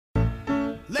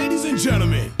Ladies and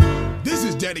gentlemen, this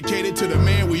is dedicated to the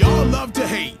man we all love to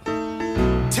hate.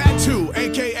 Tattoo,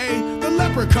 aka the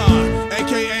Leprechaun,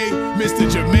 aka Mr.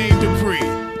 Jermaine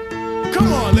Dupri.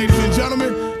 Come on, ladies and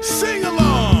gentlemen, sing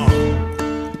along.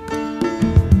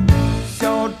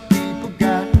 Short people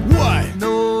got what?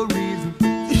 No reason.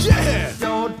 Yeah.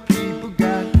 Short people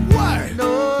got what?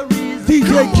 No reason.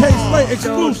 DJ K Slay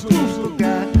Short exclusive. people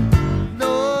got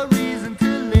no reason to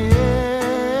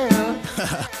live.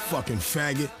 Fucking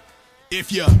faggot. If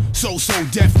you're so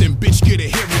deaf, then bitch get a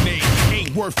hearing aid.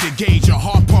 Ain't worth the gauge, a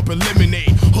heart pumping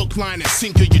lemonade. Hook, line, and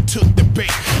sinker, you took the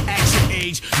bait. At your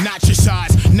age, not your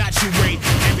size, not your weight.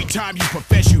 Every time you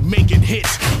profess, you making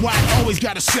hits. Why it always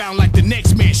gotta sound like the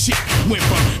next man shit? Went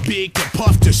from Big to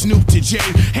Puff to Snoop to Jay.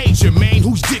 Hey Jermaine,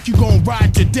 whose dick you gon'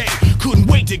 ride today? Couldn't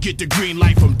wait to get the green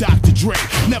light from Dr. Dre.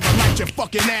 Never liked your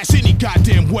fucking ass any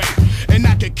goddamn way. And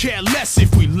I could care less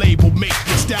if we label mate.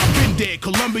 Your style been dead,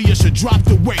 Columbia should drop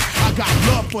the weight. I got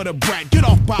love for the brat, get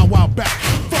off Bow Wow back.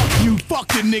 Fuck you, fuck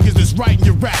the niggas that's writing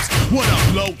your raps. What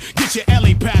up, Lo? Get your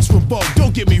LA pass revoked.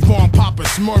 Don't get me wrong, Papa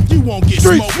Smurf, you won't get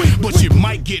smoked. But you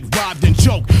might get robbed and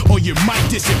choked. Or you might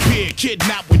disappear,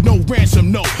 kidnapped with no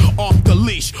ransom note. Off the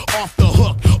leash, off the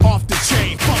hook, off the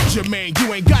chain. Fuck Jermaine,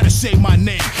 you ain't gotta say my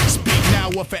name. Speak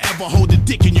now or forever hold a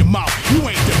dick in your mouth. You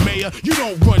ain't the mayor, you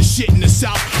don't run shit in the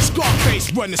South.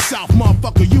 Scarface run the South,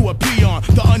 motherfucker, you a peon.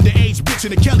 The underage bitch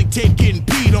in the Kelly tape getting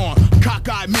peed on.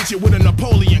 Cockeyed midget with a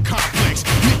Napoleon complex.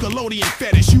 Nickelodeon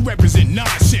fetish, you represent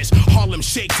nonsense. Harlem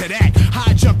shake to that.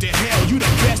 High jump to hell, you the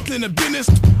best in the business?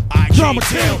 I can't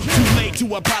tell. Too late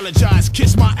to apologize,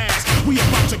 kiss my ass. We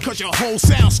about to cut your whole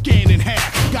sound scan in half.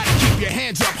 Gotta keep your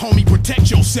hands up, homie,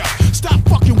 protect yourself. Stop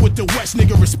fucking with the West,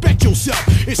 nigga, respect yourself.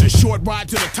 It's a short ride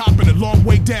to the top and a long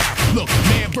way down. Look,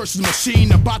 man versus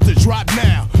machine about to drop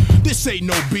now. This ain't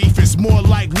no beef, it's more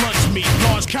like lunch meat.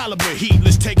 Large caliber heat,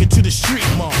 let's take it to the street,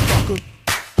 motherfucker.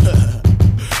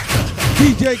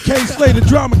 DJ K Slay, the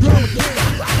drama.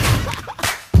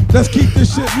 Let's keep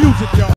this shit music, y'all.